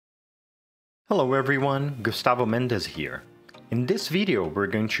Hello everyone, Gustavo Mendes here. In this video, we're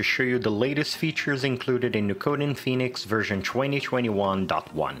going to show you the latest features included in Nucoda Phoenix version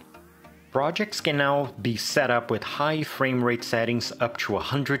 2021.1. Projects can now be set up with high frame rate settings up to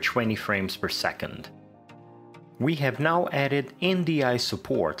 120 frames per second. We have now added NDI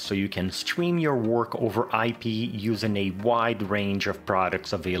support so you can stream your work over IP using a wide range of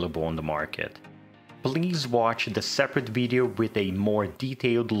products available on the market. Please watch the separate video with a more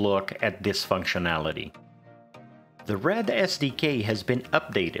detailed look at this functionality. The Red SDK has been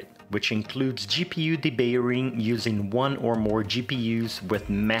updated, which includes GPU debayering using one or more GPUs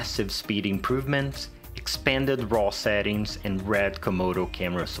with massive speed improvements, expanded RAW settings, and Red Komodo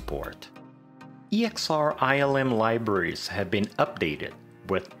camera support. EXR ILM libraries have been updated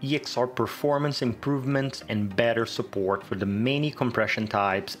with EXR performance improvements and better support for the many compression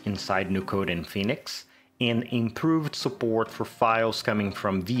types inside Nucoda Phoenix, and improved support for files coming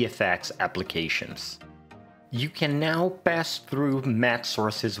from VFX applications. You can now pass through matte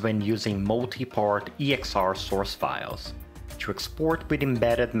sources when using multi-part EXR source files. To export with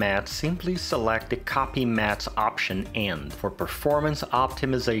embedded matte, simply select the Copy Mattes option and, for performance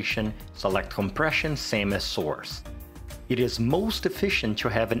optimization, select Compression Same as Source. It is most efficient to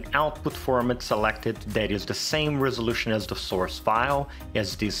have an output format selected that is the same resolution as the source file,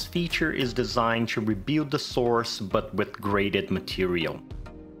 as this feature is designed to rebuild the source but with graded material.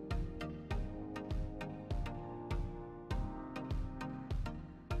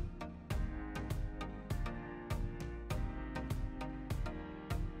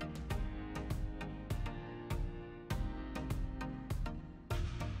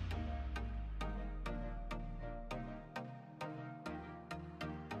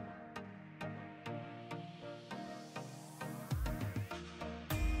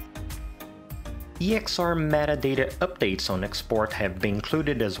 EXR metadata updates on export have been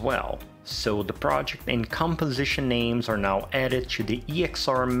included as well, so the project and composition names are now added to the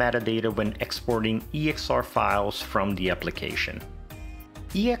EXR metadata when exporting EXR files from the application.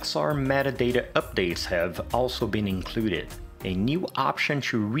 EXR metadata updates have also been included. A new option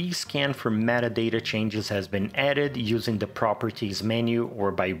to rescan for metadata changes has been added using the Properties menu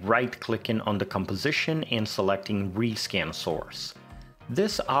or by right-clicking on the composition and selecting Rescan Source.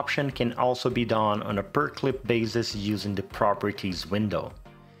 This option can also be done on a per-clip basis using the Properties window.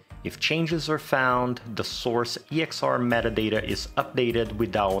 If changes are found, the source EXR metadata is updated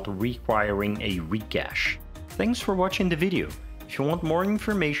without requiring a recache. Thanks for watching the video. If you want more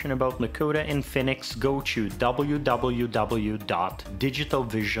information about Nucoda Phoenix, go to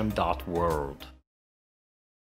www.digitalvision.world.